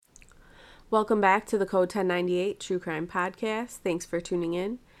Welcome back to the Code 1098 True Crime Podcast. Thanks for tuning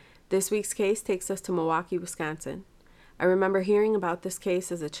in. This week's case takes us to Milwaukee, Wisconsin. I remember hearing about this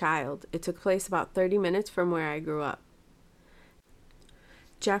case as a child. It took place about 30 minutes from where I grew up.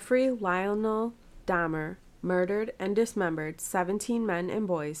 Jeffrey Lionel Dahmer murdered and dismembered 17 men and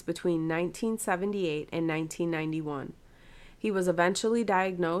boys between 1978 and 1991. He was eventually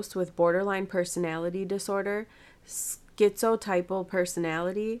diagnosed with borderline personality disorder, schizotypal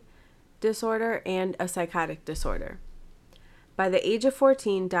personality disorder, and a psychotic disorder. By the age of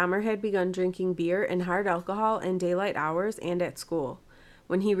 14, Dahmer had begun drinking beer and hard alcohol in daylight hours and at school.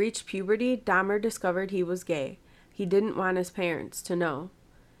 When he reached puberty, Dahmer discovered he was gay. He didn't want his parents to know.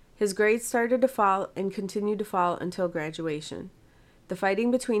 His grades started to fall and continued to fall until graduation. The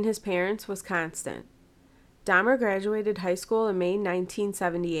fighting between his parents was constant. Dahmer graduated high school in May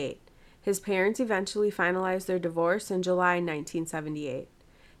 1978. His parents eventually finalized their divorce in July 1978.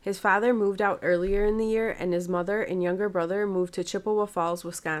 His father moved out earlier in the year, and his mother and younger brother moved to Chippewa Falls,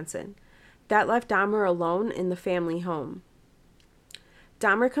 Wisconsin. That left Dahmer alone in the family home.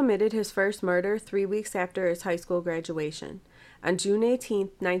 Dahmer committed his first murder 3 weeks after his high school graduation. On June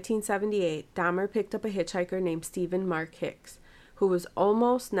 18, 1978, Dahmer picked up a hitchhiker named Stephen Mark Hicks, who was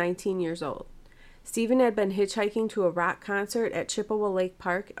almost 19 years old. Stephen had been hitchhiking to a rock concert at Chippewa Lake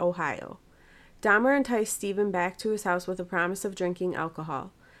Park, Ohio. Dahmer enticed Stephen back to his house with a promise of drinking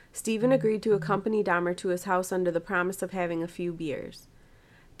alcohol. Stephen agreed to accompany Dahmer to his house under the promise of having a few beers.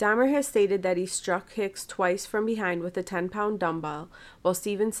 Dahmer has stated that he struck Hicks twice from behind with a 10-pound dumbbell while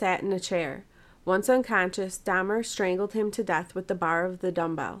Stephen sat in a chair. Once unconscious, Dahmer strangled him to death with the bar of the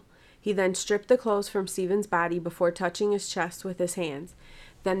dumbbell. He then stripped the clothes from Stephen's body before touching his chest with his hands,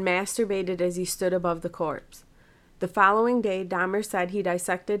 then masturbated as he stood above the corpse. The following day, Dahmer said he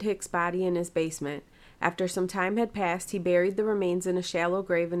dissected Hicks' body in his basement. After some time had passed, he buried the remains in a shallow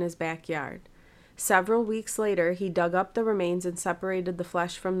grave in his backyard. Several weeks later, he dug up the remains and separated the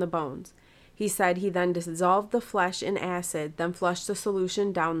flesh from the bones. He said he then dissolved the flesh in acid, then flushed the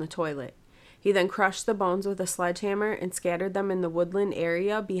solution down the toilet. He then crushed the bones with a sledgehammer and scattered them in the woodland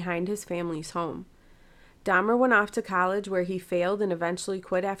area behind his family's home. Dahmer went off to college where he failed and eventually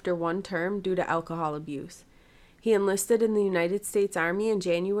quit after one term due to alcohol abuse. He enlisted in the United States Army in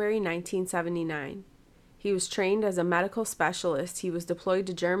January 1979. He was trained as a medical specialist. He was deployed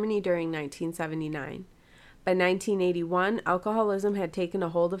to Germany during 1979. By 1981, alcoholism had taken a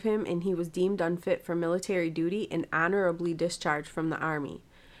hold of him and he was deemed unfit for military duty and honorably discharged from the Army.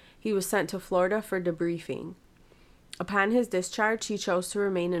 He was sent to Florida for debriefing. Upon his discharge, he chose to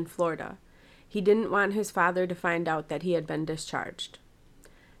remain in Florida. He didn't want his father to find out that he had been discharged.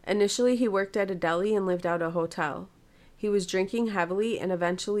 Initially, he worked at a deli and lived out a hotel. He was drinking heavily and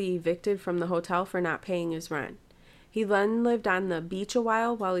eventually evicted from the hotel for not paying his rent. He then lived on the beach a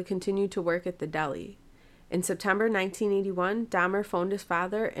while he continued to work at the deli. In September 1981, Dahmer phoned his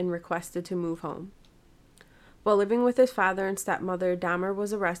father and requested to move home. While living with his father and stepmother, Dahmer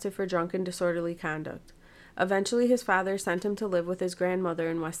was arrested for drunken disorderly conduct. Eventually, his father sent him to live with his grandmother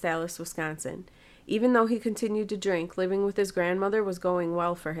in West Allis, Wisconsin. Even though he continued to drink, living with his grandmother was going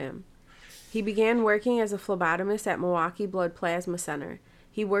well for him. He began working as a phlebotomist at Milwaukee Blood Plasma Center.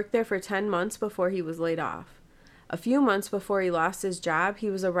 He worked there for 10 months before he was laid off. A few months before he lost his job, he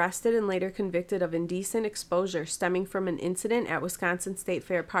was arrested and later convicted of indecent exposure stemming from an incident at Wisconsin State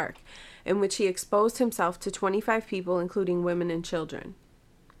Fair Park, in which he exposed himself to 25 people, including women and children.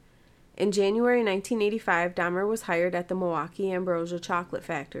 In January 1985, Dahmer was hired at the Milwaukee Ambrosia Chocolate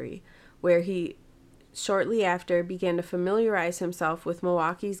Factory, where he shortly after began to familiarize himself with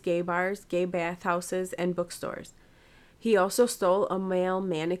Milwaukee's gay bars, gay bathhouses, and bookstores. He also stole a male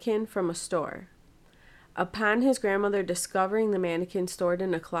mannequin from a store. Upon his grandmother discovering the mannequin stored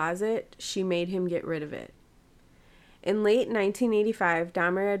in a closet, she made him get rid of it. In late 1985,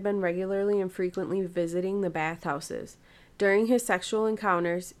 Dahmer had been regularly and frequently visiting the bathhouses. During his sexual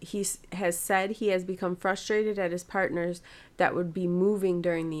encounters, he has said he has become frustrated at his partners that would be moving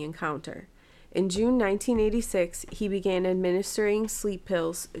during the encounter. In June 1986, he began administering sleep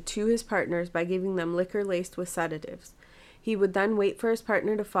pills to his partners by giving them liquor laced with sedatives. He would then wait for his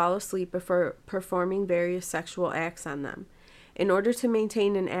partner to fall asleep before performing various sexual acts on them. In order to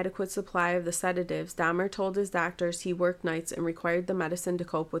maintain an adequate supply of the sedatives, Dahmer told his doctors he worked nights and required the medicine to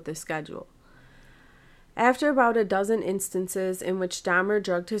cope with his schedule. After about a dozen instances in which Dahmer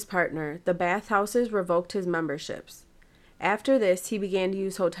drugged his partner, the bathhouses revoked his memberships. After this, he began to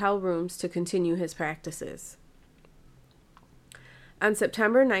use hotel rooms to continue his practices. On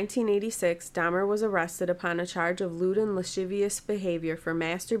September 1986, Dahmer was arrested upon a charge of lewd and lascivious behavior for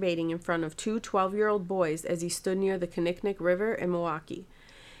masturbating in front of two 12-year-old boys as he stood near the Kinnickinnic River in Milwaukee.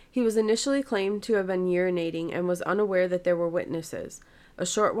 He was initially claimed to have been urinating and was unaware that there were witnesses. A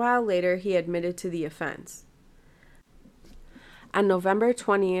short while later, he admitted to the offense. On November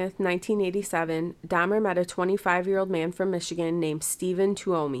 20th, 1987, Dahmer met a 25-year-old man from Michigan named Stephen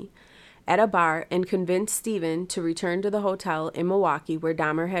Tuomi at a bar and convinced Stephen to return to the hotel in Milwaukee where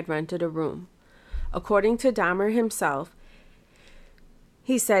Dahmer had rented a room. According to Dahmer himself,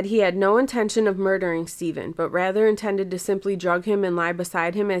 he said he had no intention of murdering Stephen, but rather intended to simply drug him and lie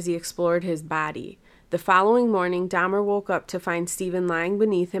beside him as he explored his body. The following morning, Dahmer woke up to find Stephen lying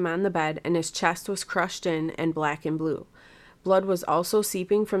beneath him on the bed, and his chest was crushed in and black and blue. Blood was also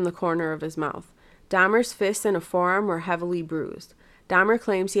seeping from the corner of his mouth. Dahmer's fists and a forearm were heavily bruised. Dahmer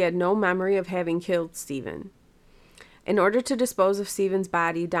claims he had no memory of having killed Stephen. In order to dispose of Stephen's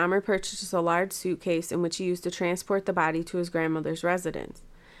body, Dahmer purchased a large suitcase in which he used to transport the body to his grandmother's residence.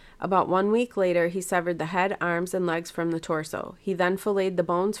 About 1 week later, he severed the head, arms, and legs from the torso. He then filleted the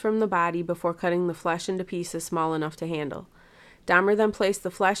bones from the body before cutting the flesh into pieces small enough to handle. Dahmer then placed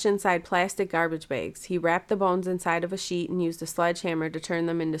the flesh inside plastic garbage bags. He wrapped the bones inside of a sheet and used a sledgehammer to turn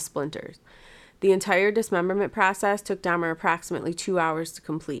them into splinters. The entire dismemberment process took Dahmer approximately 2 hours to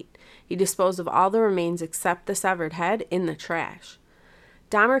complete. He disposed of all the remains except the severed head in the trash.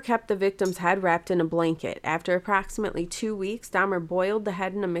 Dahmer kept the victim's head wrapped in a blanket. After approximately 2 weeks, Dahmer boiled the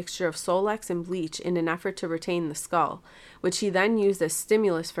head in a mixture of Solex and bleach in an effort to retain the skull, which he then used as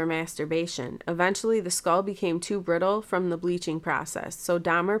stimulus for masturbation. Eventually, the skull became too brittle from the bleaching process, so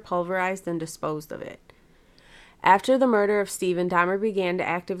Dahmer pulverized and disposed of it. After the murder of Stephen, Dahmer began to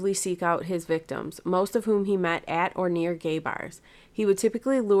actively seek out his victims, most of whom he met at or near gay bars. He would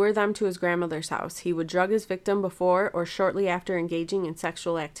typically lure them to his grandmother's house. He would drug his victim before or shortly after engaging in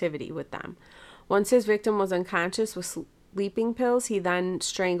sexual activity with them. Once his victim was unconscious with sleeping pills, he then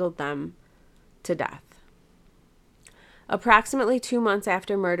strangled them to death. Approximately 2 months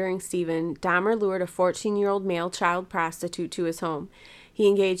after murdering Stephen, Dahmer lured a 14-year-old male child prostitute to his home. He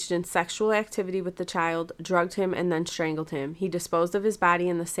engaged in sexual activity with the child, drugged him, and then strangled him. He disposed of his body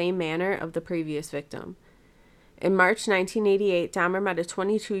in the same manner of the previous victim. In March 1988, Dahmer met a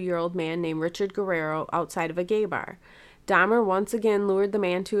 22-year-old man named Richard Guerrero outside of a gay bar. Dahmer once again lured the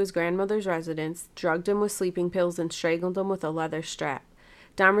man to his grandmother's residence, drugged him with sleeping pills, and strangled him with a leather strap.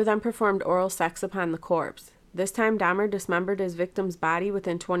 Dahmer then performed oral sex upon the corpse. This time, Dahmer dismembered his victim's body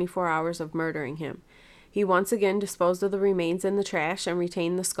within 24 hours of murdering him. He once again disposed of the remains in the trash and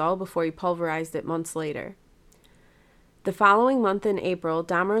retained the skull before he pulverized it months later. The following month in April,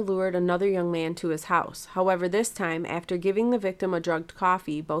 Dahmer lured another young man to his house. However, this time, after giving the victim a drugged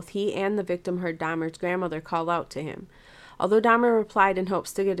coffee, both he and the victim heard Dahmer's grandmother call out to him. Although Dahmer replied in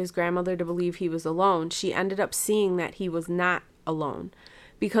hopes to get his grandmother to believe he was alone, she ended up seeing that he was not alone.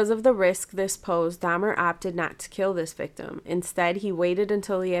 Because of the risk this posed, Dahmer opted not to kill this victim. Instead, he waited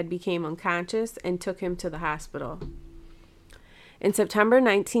until he had become unconscious and took him to the hospital. In September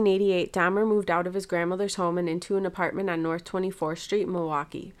 1988, Dahmer moved out of his grandmother's home and into an apartment on North 24th Street in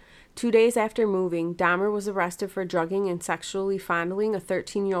Milwaukee. 2 days after moving, Dahmer was arrested for drugging and sexually fondling a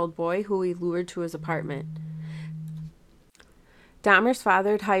 13-year-old boy who he lured to his apartment. Dahmer's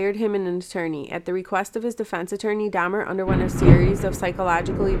father had hired him an attorney. At the request of his defense attorney, Dahmer underwent a series of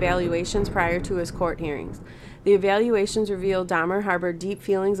psychological evaluations prior to his court hearings. The evaluations revealed Dahmer harbored deep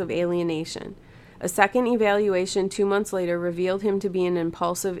feelings of alienation. A second evaluation 2 months later revealed him to be an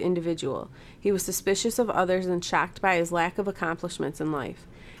impulsive individual. He was suspicious of others and shocked by his lack of accomplishments in life.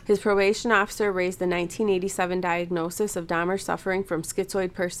 His probation officer raised the 1987 diagnosis of Dahmer suffering from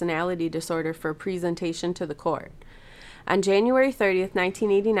schizoid personality disorder for presentation to the court. On January 30th,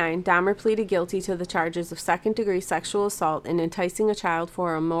 1989, Dahmer pleaded guilty to the charges of second-degree sexual assault and enticing a child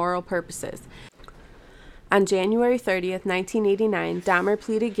for immoral purposes. On January 30th, 1989, Dahmer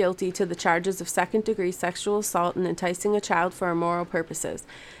pleaded guilty to the charges of second-degree sexual assault and enticing a child for immoral purposes.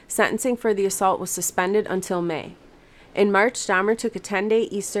 Sentencing for the assault was suspended until May. In March, Dahmer took a 10-day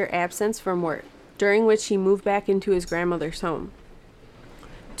Easter absence from work, during which he moved back into his grandmother's home.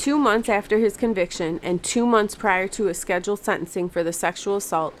 2 months after his conviction and 2 months prior to his scheduled sentencing for the sexual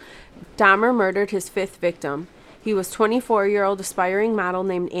assault, Dahmer murdered his fifth victim. He was 24-year-old aspiring model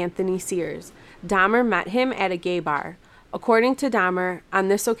named Anthony Sears. Dahmer met him at a gay bar. According to Dahmer, on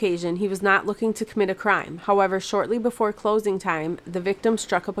this occasion, he was not looking to commit a crime. However, shortly before closing time, the victim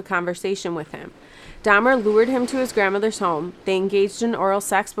struck up a conversation with him. Dahmer lured him to his grandmother's home. They engaged in oral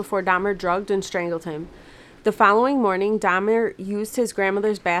sex before Dahmer drugged and strangled him. The following morning, Dahmer used his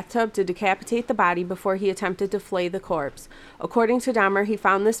grandmother's bathtub to decapitate the body before he attempted to flay the corpse. According to Dahmer, he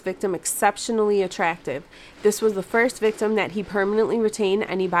found this victim exceptionally attractive. This was the first victim that he permanently retained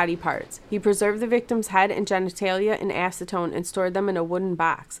any body parts. He preserved the victim's head and genitalia in acetone and stored them in a wooden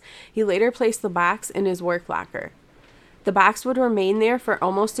box. He later placed the box in his work locker. The box would remain there for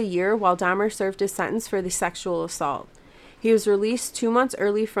almost a year while Dahmer served his sentence for the sexual assault. He was released 2 months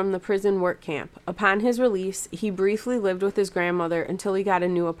early from the prison work camp. Upon his release, he briefly lived with his grandmother until he got a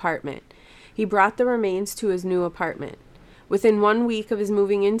new apartment. He brought the remains to his new apartment. Within 1 week of his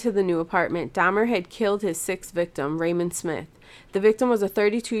moving into the new apartment, Dahmer had killed his sixth victim, Raymond Smith. The victim was a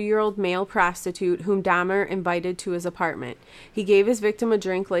 32-year-old male prostitute whom Dahmer invited to his apartment. He gave his victim a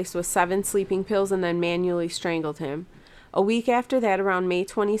drink laced with 7 sleeping pills and then manually strangled him. A week after that, around May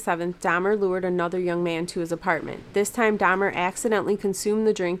 27th, Dahmer lured another young man to his apartment. This time, Dahmer accidentally consumed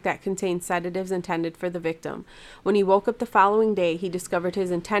the drink that contained sedatives intended for the victim. When he woke up the following day, he discovered his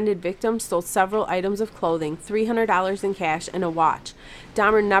intended victim stole several items of clothing, $300 in cash, and a watch.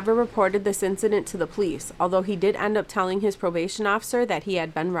 Dahmer never reported this incident to the police, although he did end up telling his probation officer that he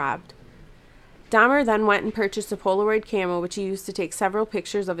had been robbed. Dahmer then went and purchased a Polaroid camera, which he used to take several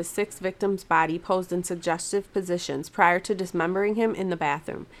pictures of his sixth victim's body posed in suggestive positions prior to dismembering him in the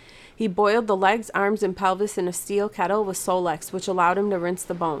bathroom. He boiled the legs, arms, and pelvis in a steel kettle with Solex, which allowed him to rinse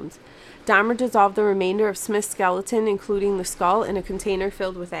the bones. Dahmer dissolved the remainder of Smith's skeleton, including the skull, in a container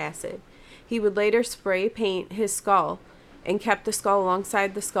filled with acid. He would later spray paint his skull and kept the skull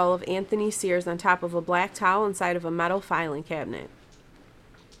alongside the skull of Anthony Sears on top of a black towel inside of a metal filing cabinet.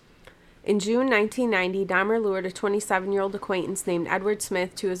 In June 1990, Dahmer lured a 27-year-old acquaintance named Edward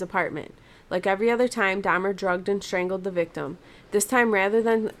Smith to his apartment. Like every other time, Dahmer drugged and strangled the victim. This time, rather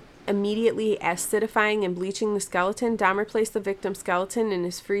than immediately acidifying and bleaching the skeleton, Dahmer placed the victim's skeleton in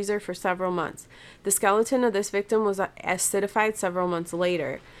his freezer for several months. The skeleton of this victim was acidified several months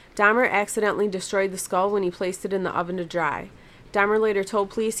later. Dahmer accidentally destroyed the skull when he placed it in the oven to dry. Dahmer later told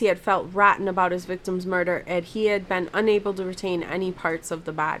police he had felt rotten about his victim's murder and he had been unable to retain any parts of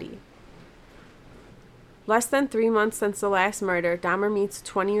the body. Less than 3 months since the last murder, Dahmer meets a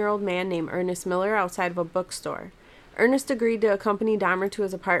 20-year-old man named Ernest Miller outside of a bookstore. Ernest agreed to accompany Dahmer to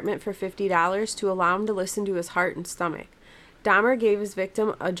his apartment for $50 to allow him to listen to his heart and stomach. Dahmer gave his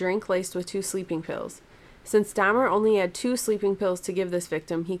victim a drink laced with 2 sleeping pills. Since Dahmer only had 2 sleeping pills to give this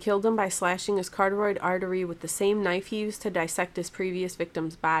victim, he killed him by slashing his carotid artery with the same knife he used to dissect his previous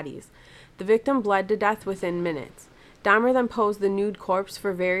victims' bodies. The victim bled to death within minutes. Dahmer then posed the nude corpse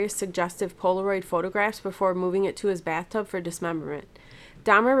for various suggestive Polaroid photographs before moving it to his bathtub for dismemberment.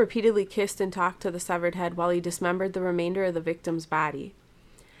 Dahmer repeatedly kissed and talked to the severed head while he dismembered the remainder of the victim's body.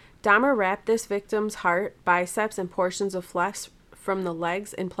 Dahmer wrapped this victim's heart, biceps, and portions of flesh from the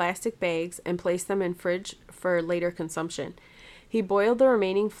legs in plastic bags and placed them in fridge for later consumption. He boiled the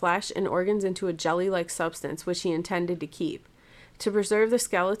remaining flesh and organs into a jelly-like substance, which he intended to keep. To preserve the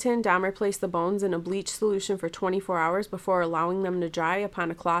skeleton, Dahmer placed the bones in a bleach solution for 24 hours before allowing them to dry upon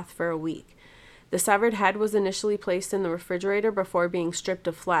a cloth for a week. The severed head was initially placed in the refrigerator before being stripped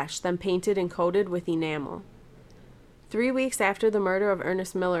of flesh, then painted and coated with enamel. 3 weeks after the murder of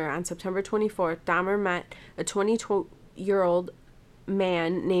Ernest Miller on September 24th, Dahmer met a 22-year-old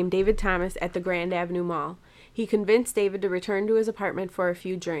man named David Thomas at the Grand Avenue Mall. He convinced David to return to his apartment for a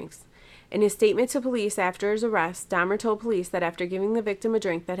few drinks. In his statement to police after his arrest, Dahmer told police that after giving the victim a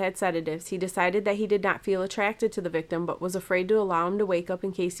drink that had sedatives, he decided that he did not feel attracted to the victim but was afraid to allow him to wake up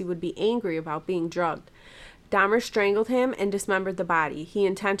in case he would be angry about being drugged. Dahmer strangled him and dismembered the body. He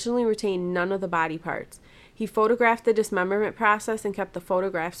intentionally retained none of the body parts. He photographed the dismemberment process and kept the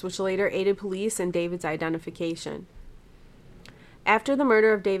photographs, which later aided police in David's identification. After the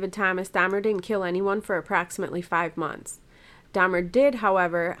murder of David Thomas, Dahmer didn't kill anyone for approximately 5 months. Dahmer did,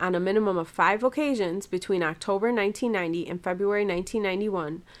 however, on a minimum of 5 occasions between October 1990 and February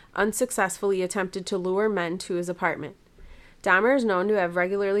 1991, unsuccessfully attempted to lure men to his apartment. Dahmer is known to have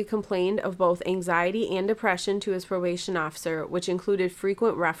regularly complained of both anxiety and depression to his probation officer, which included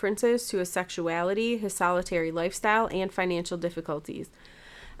frequent references to his sexuality, his solitary lifestyle, and financial difficulties.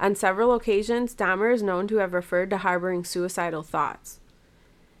 On several occasions, Dahmer is known to have referred to harboring suicidal thoughts.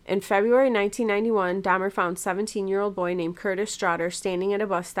 In February 1991, Dahmer found a 17-year-old boy named Curtis Straughter standing at a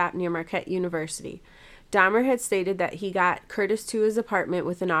bus stop near Marquette University. Dahmer had stated that he got Curtis to his apartment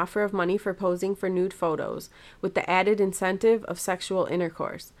with an offer of money for posing for nude photos, with the added incentive of sexual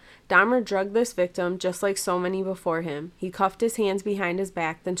intercourse. Dahmer drugged this victim just like so many before him. He cuffed his hands behind his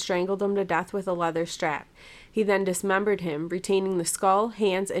back, then strangled him to death with a leather strap. He then dismembered him, retaining the skull,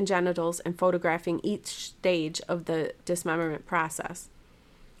 hands, and genitals and photographing each stage of the dismemberment process.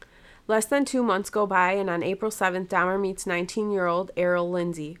 Less than 2 months go by, and on April 7th, Dahmer meets 19-year-old Errol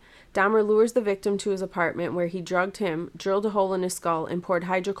Lindsay. Dahmer lures the victim to his apartment where he drugged him, drilled a hole in his skull, and poured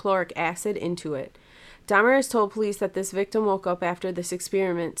hydrochloric acid into it. Dahmer has told police that this victim woke up after this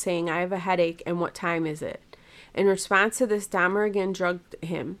experiment saying, "I have a headache, and what time is it?" In response to this, Dahmer again drugged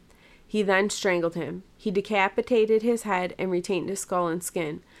him. He then strangled him. He decapitated his head and retained his skull and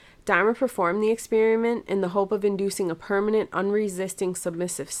skin. Dahmer performed the experiment in the hope of inducing a permanent, unresisting,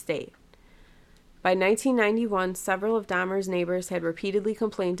 submissive state. By 1991, several of Dahmer's neighbors had repeatedly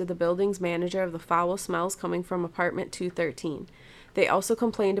complained to the building's manager of the foul smells coming from apartment 213. They also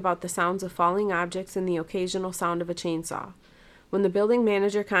complained about the sounds of falling objects and the occasional sound of a chainsaw. When the building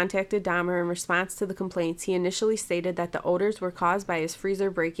manager contacted Dahmer in response to the complaints, he initially stated that the odors were caused by his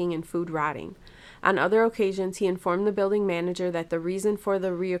freezer breaking and food rotting. On other occasions, he informed the building manager that the reason for the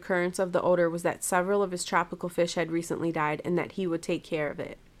reoccurrence of the odor was that several of his tropical fish had recently died and that he would take care of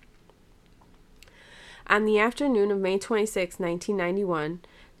it. On the afternoon of May 26, 1991,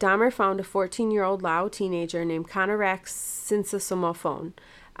 Dahmer found a 14-year-old Lao teenager named Konorak Sinsasomophone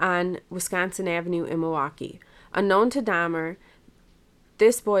on Wisconsin Avenue in Milwaukee. Unknown to Dahmer,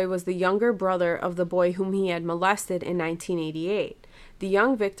 this boy was the younger brother of the boy whom he had molested in 1988. The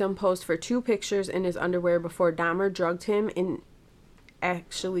young victim posed for 2 pictures in his underwear before Dahmer drugged him and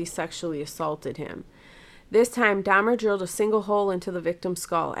actually sexually assaulted him. This time, Dahmer drilled a single hole into the victim's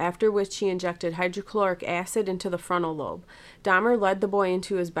skull, after which he injected hydrochloric acid into the frontal lobe. Dahmer led the boy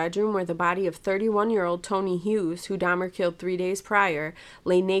into his bedroom where the body of 31-year-old Tony Hughes, who Dahmer killed 3 days prior,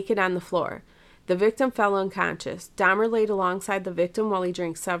 lay naked on the floor. The victim fell unconscious. Dahmer laid alongside the victim while he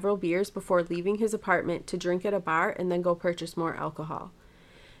drank several beers before leaving his apartment to drink at a bar and then go purchase more alcohol.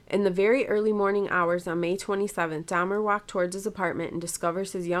 In the very early morning hours on May 27th, Dahmer walked towards his apartment and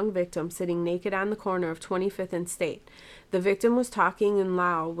discovers his young victim sitting naked on the corner of 25th and State. The victim was talking in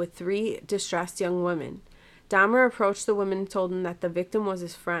Lao with 3 distressed young women. Dahmer approached the women and told them that the victim was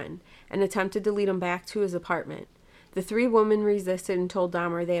his friend and attempted to lead him back to his apartment. The 3 women resisted and told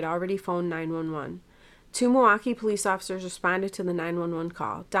Dahmer they had already phoned 911. 2 Milwaukee police officers responded to the 911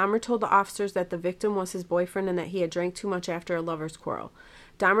 call. Dahmer told the officers that the victim was his boyfriend and that he had drank too much after a lover's quarrel.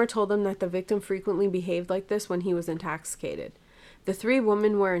 Dahmer told them that the victim frequently behaved like this when he was intoxicated. The 3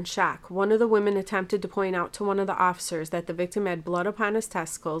 women were in shock. One of the women attempted to point out to one of the officers that the victim had blood upon his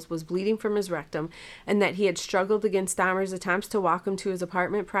testicles, was bleeding from his rectum, and that he had struggled against Dahmer's attempts to walk him to his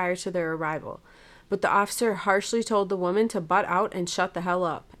apartment prior to their arrival. But the officer harshly told the woman to butt out and shut the hell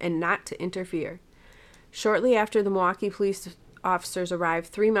up, and not to interfere. Shortly after the Milwaukee police officers arrived,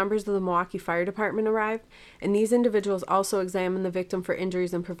 3 members of the Milwaukee Fire Department arrived, and these individuals also examined the victim for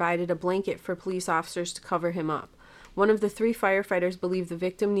injuries and provided a blanket for police officers to cover him up. One of the 3 firefighters believed the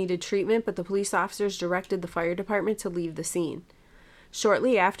victim needed treatment, but the police officers directed the fire department to leave the scene.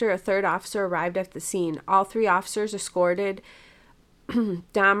 Shortly after, a 3rd officer arrived at the scene. All 3 officers escorted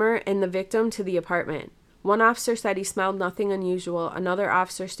Dahmer and the victim to the apartment. One officer said he smelled nothing unusual. Another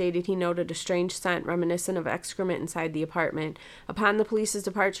officer stated he noted a strange scent reminiscent of excrement inside the apartment. Upon the police's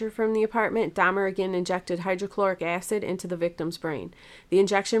departure from the apartment, Dahmer again injected hydrochloric acid into the victim's brain. The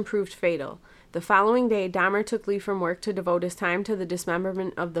injection proved fatal. The following day, Dahmer took leave from work to devote his time to the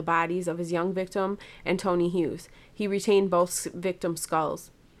dismemberment of the bodies of his young victim and Tony Hughes. He retained both victims'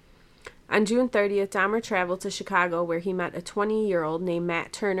 skulls. On June 30th, Dahmer traveled to Chicago where he met a 20-year-old named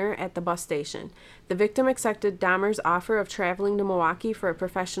Matt Turner at the bus station. The victim accepted Dahmer's offer of traveling to Milwaukee for a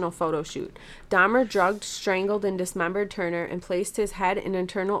professional photo shoot. Dahmer drugged, strangled, and dismembered Turner and placed his head and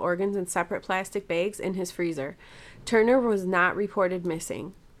internal organs in separate plastic bags in his freezer. Turner was not reported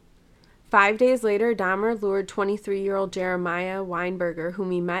missing. 5 days later, Dahmer lured 23-year-old Jeremiah Weinberger,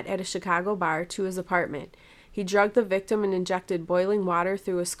 whom he met at a Chicago bar, to his apartment. He drugged the victim and injected boiling water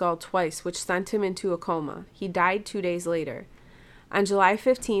through his skull twice, which sent him into a coma. He died 2 days later. On July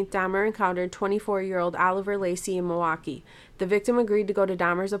 15th, Dahmer encountered 24-year-old Oliver Lacey in Milwaukee. The victim agreed to go to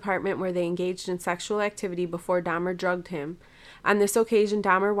Dahmer's apartment where they engaged in sexual activity before Dahmer drugged him. On this occasion,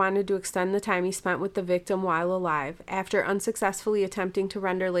 Dahmer wanted to extend the time he spent with the victim while alive. After unsuccessfully attempting to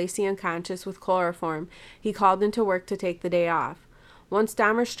render Lacey unconscious with chloroform, he called into work to take the day off. Once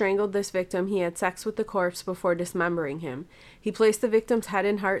Dahmer strangled this victim, he had sex with the corpse before dismembering him. He placed the victim's head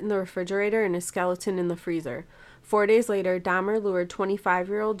and heart in the refrigerator and his skeleton in the freezer. 4 days later, Dahmer lured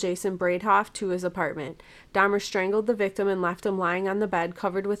 25-year-old Jason Braidhoff to his apartment. Dahmer strangled the victim and left him lying on the bed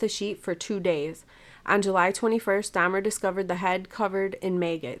covered with a sheet for 2 days. On July 21st, Dahmer discovered the head covered in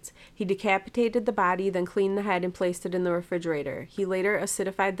maggots. He decapitated the body, then cleaned the head and placed it in the refrigerator. He later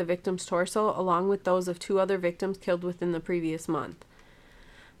acidified the victim's torso along with those of 2 other victims killed within the previous month.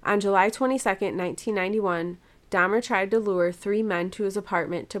 On July 22, 1991, Dahmer tried to lure 3 men to his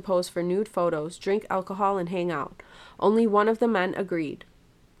apartment to pose for nude photos, drink alcohol, and hang out. Only one of the men agreed.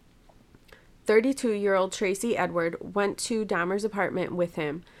 32-year-old Tracy Edward went to Dahmer's apartment with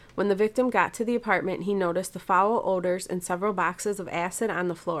him. When the victim got to the apartment, he noticed the foul odors and several boxes of acid on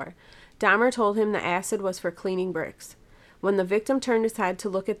the floor. Dahmer told him the acid was for cleaning bricks. When the victim turned his head to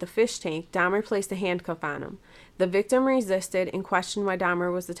look at the fish tank, Dahmer placed a handcuff on him. The victim resisted and questioned why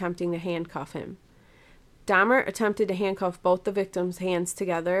Dahmer was attempting to handcuff him. Dahmer attempted to handcuff both the victim's hands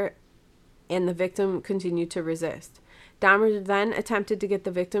together, and the victim continued to resist. Dahmer then attempted to get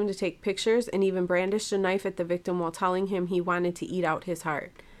the victim to take pictures and even brandished a knife at the victim while telling him he wanted to eat out his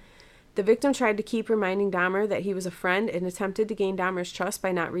heart. The victim tried to keep reminding Dahmer that he was a friend and attempted to gain Dahmer's trust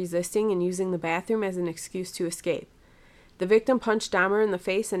by not resisting and using the bathroom as an excuse to escape. The victim punched Dahmer in the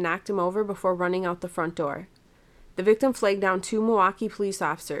face and knocked him over before running out the front door. The victim flagged down 2 Milwaukee police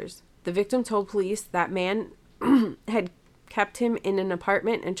officers. The victim told police that man had kept him in an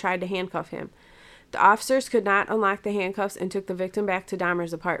apartment and tried to handcuff him. The officers could not unlock the handcuffs and took the victim back to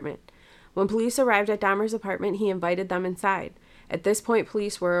Dahmer's apartment. When police arrived at Dahmer's apartment, he invited them inside. At this point,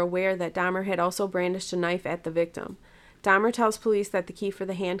 police were aware that Dahmer had also brandished a knife at the victim. Dahmer tells police that the key for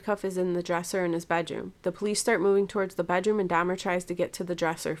the handcuff is in the dresser in his bedroom. The police start moving towards the bedroom, and Dahmer tries to get to the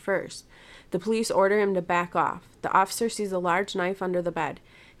dresser first. The police order him to back off. The officer sees a large knife under the bed.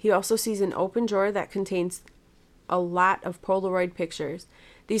 He also sees an open drawer that contains a lot of Polaroid pictures.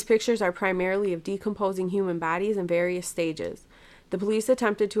 These pictures are primarily of decomposing human bodies in various stages. The police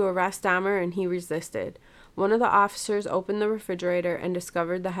attempted to arrest Dahmer, and he resisted. One of the officers opened the refrigerator and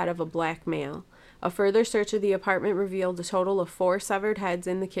discovered the head of a black male. A further search of the apartment revealed a total of 4 severed heads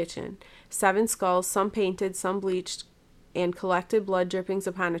in the kitchen, 7 skulls, some painted, some bleached, and collected blood drippings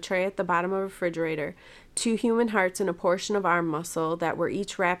upon a tray at the bottom of a refrigerator, 2 human hearts and a portion of arm muscle that were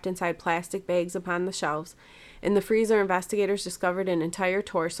each wrapped inside plastic bags upon the shelves. In the freezer, investigators discovered an entire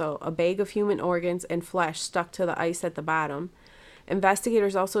torso, a bag of human organs, and flesh stuck to the ice at the bottom.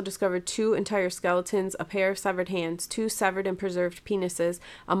 Investigators also discovered 2 entire skeletons, a pair of severed hands, 2 severed and preserved penises,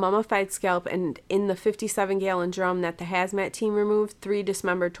 a mummified scalp, and in the 57-gallon drum that the hazmat team removed, 3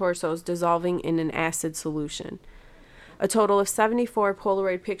 dismembered torsos dissolving in an acid solution. A total of 74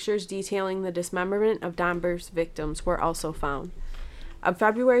 Polaroid pictures detailing the dismemberment of Dahmer's victims were also found. On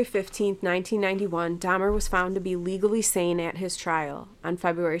February 15, 1991, Dahmer was found to be legally sane at his trial. On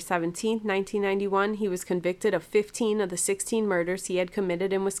February 17, 1991, he was convicted of 15 of the 16 murders he had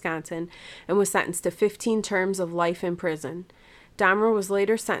committed in Wisconsin and was sentenced to 15 terms of life in prison. Dahmer was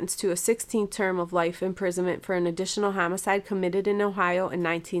later sentenced to a 16th term of life imprisonment for an additional homicide committed in Ohio in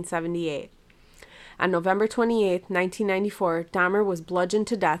 1978. On November 28, 1994, Dahmer was bludgeoned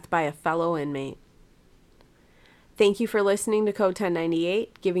to death by a fellow inmate. Thank you for listening to Code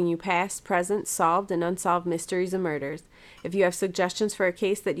 1098, giving you past, present, solved, and unsolved mysteries and murders. If you have suggestions for a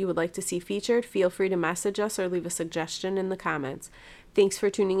case that you would like to see featured, feel free to message us or leave a suggestion in the comments. Thanks for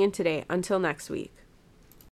tuning in today. Until next week.